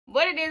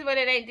What it is, what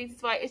it ain't, this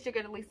is why it's your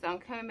girl Lisa. I'm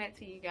coming back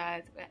to you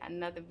guys with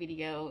another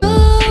video.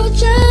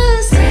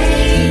 Just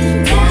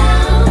rain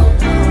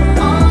down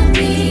on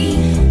me.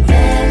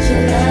 Let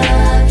your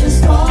love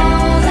just fall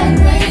like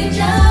rain,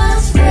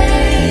 just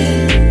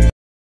rain.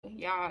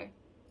 Y'all,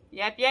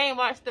 yeah, if you ain't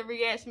watched the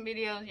reaction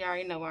videos, you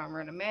already know why I'm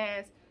wearing a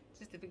mask.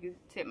 Just to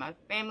tip my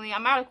family.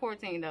 I'm out of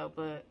quarantine though,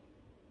 but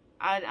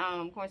I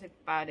quarantined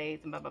for 5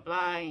 days and blah blah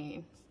blah,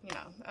 and you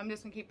know, I'm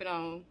just gonna keep it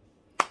on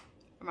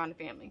around the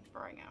family for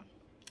right now.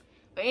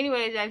 But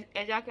anyways,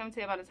 as y'all can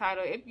tell by the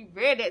title, if you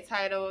read that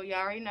title, y'all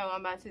already know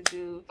I'm about to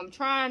do. I'm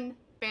trying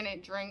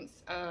Fennec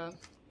drinks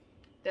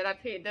that I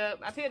picked up.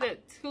 I picked up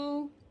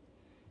 2,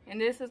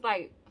 and this is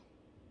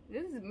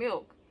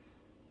milk.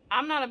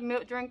 I'm not a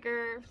milk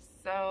drinker,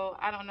 so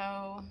I don't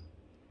know.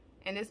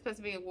 And this is supposed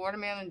to be a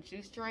watermelon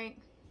juice drink.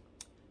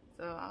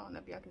 So I don't know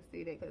if y'all can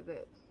see that because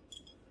it.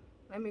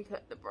 Let me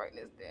cut the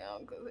brightness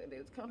down because it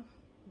is kind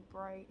of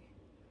bright.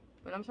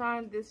 But I'm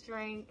trying this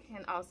drink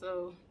and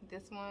also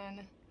this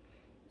one.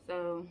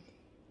 So,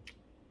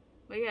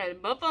 but yeah,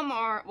 both of them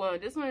are, well,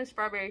 this one is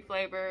strawberry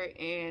flavor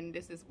and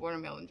this is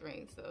watermelon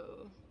drink.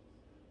 So,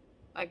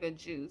 like a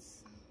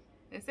juice.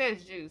 It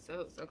says juice,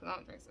 so because I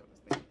don't drink, so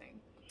it's the same thing.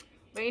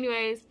 But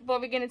anyways, before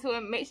we get into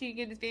it, make sure you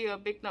give this video a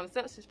big thumbs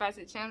up. Subscribe to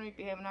the channel if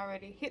you haven't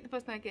already. Hit the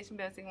post notification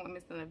bell so you won't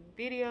miss another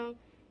video.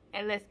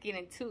 And let's get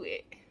into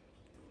it.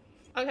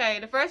 Okay,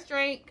 the first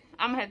drink,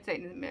 I'm gonna have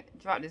to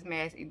drop this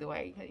mask either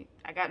way.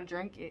 I gotta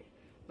drink it.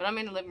 But I'm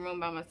in the living room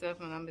by myself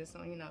and I'm just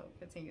gonna, you know,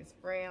 continue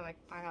spraying like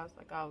my house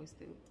like I always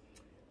do.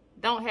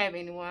 Don't have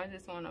anyone, I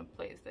just wanna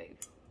play it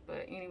safe.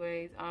 But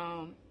anyways,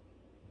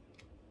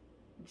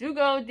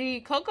 Jugo de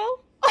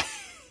Coco?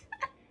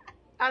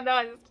 I know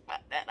I just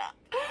fucked that up.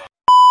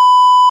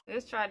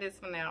 Let's try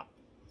this one out.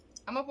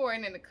 I'm gonna pour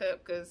it in the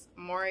cup because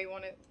Maury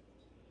wanted.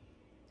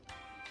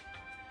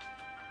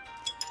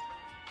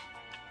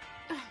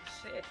 Oh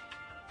shit.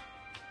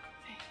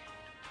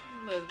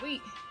 A little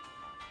weak.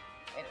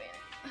 Wait a minute.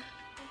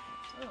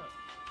 Oh.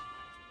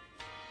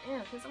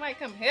 Yeah, can somebody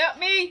come help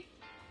me?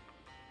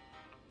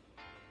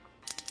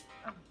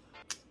 Oh.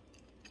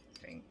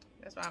 Okay,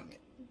 that's why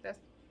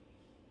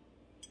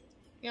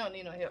you don't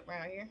need no help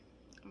around here.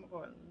 I'm gonna go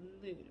a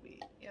little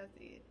bit. Y'all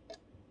see it.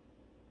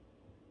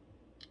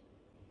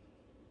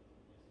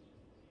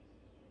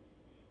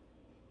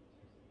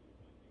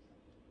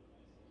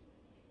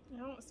 I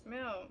don't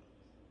smell.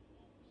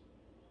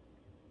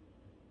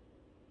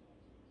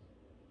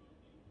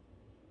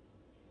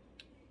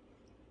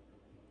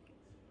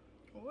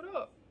 What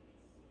up?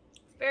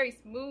 It's very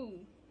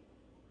smooth.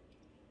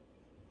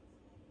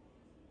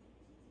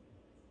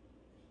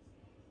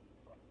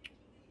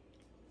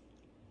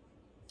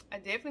 I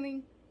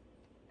definitely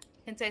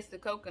can taste the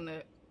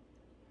coconut.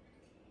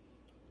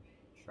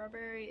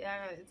 Strawberry,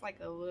 it's like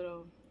a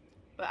little,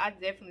 but I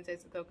definitely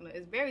taste the coconut.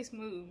 It's very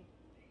smooth.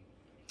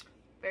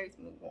 Very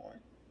smooth one.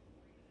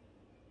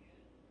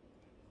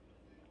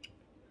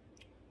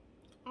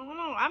 I don't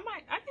know. I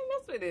can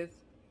mess with this.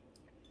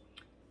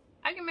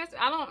 I can mess.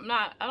 I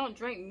don't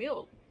drink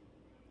milk.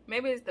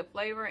 Maybe it's the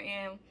flavor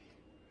and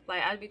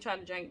like I'd be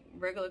trying to drink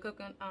regular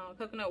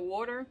coconut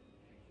water,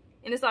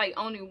 and it's like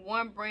only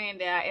one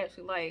brand that I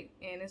actually like,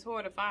 and it's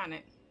hard to find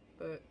it,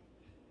 but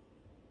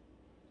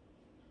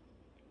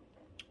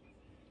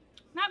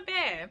not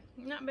bad,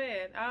 not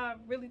bad. I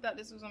really thought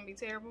this was gonna be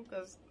terrible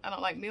because I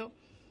don't like milk.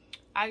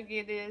 I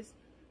give this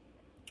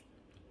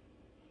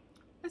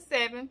a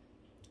 7.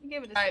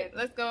 Give it a 7. All right,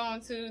 let's go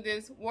on to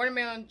this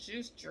watermelon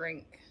juice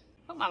drink.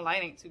 Hope my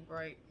light ain't too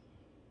bright.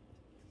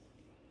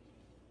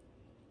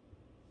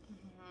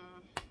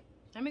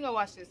 Let me go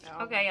wash this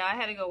out. Okay, y'all, I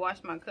had to go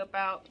wash my cup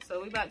out.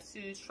 So we about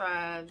to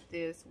try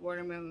this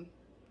watermelon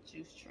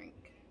juice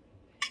drink.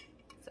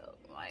 So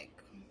like,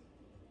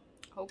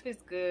 hope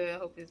it's good.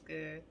 Hope it's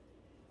good.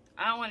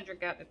 I don't want to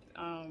drink out the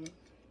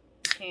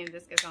can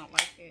just because I don't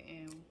like it,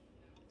 and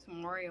to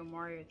Mario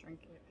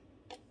drink it.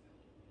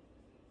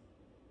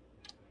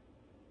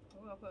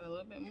 Oh, I'll put a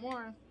little bit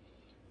more.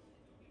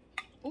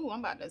 Ooh,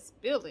 I'm about to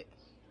spill it.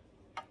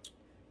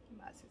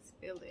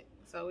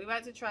 So we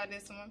about to try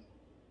this one.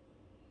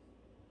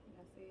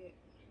 That's it.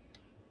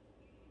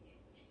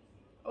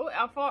 Oh,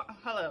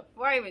 hold up.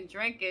 Before I even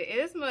drink it,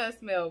 it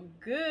smells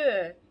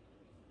good.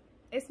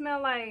 It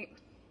smells like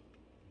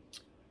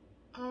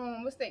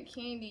what's that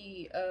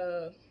candy?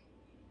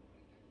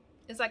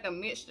 It's like a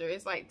mixture.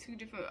 It's like 2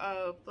 different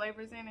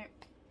flavors in it.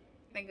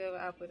 Think of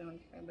it, I'll put it on the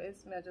screen, but it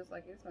smells just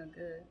like it smells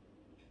good.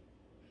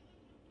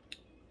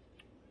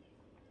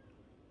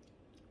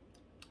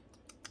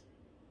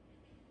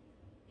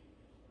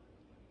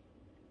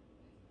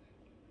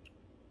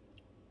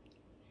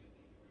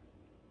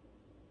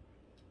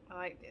 I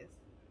like this.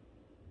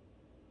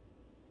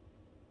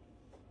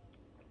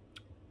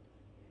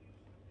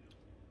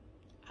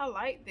 I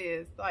like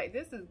this. Like,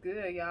 this is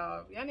good,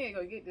 y'all. Y'all need to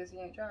go get this. You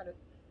ain't tried it.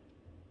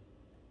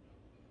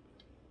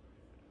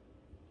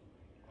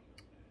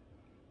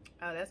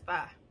 Oh, that's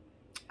 5.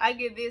 I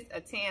give this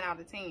a 10 out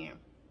of 10.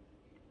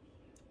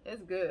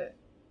 It's good.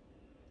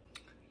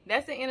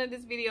 that's the end of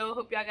this video.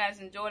 Hope y'all guys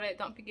enjoyed it.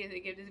 Don't forget to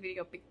give this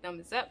video a big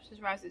thumbs up.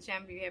 Subscribe to the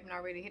channel if you haven't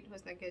already. Hit the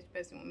post notification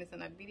bell so you won't miss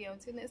another video.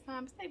 Until next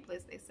time, stay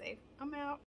blessed, stay safe. I'm out.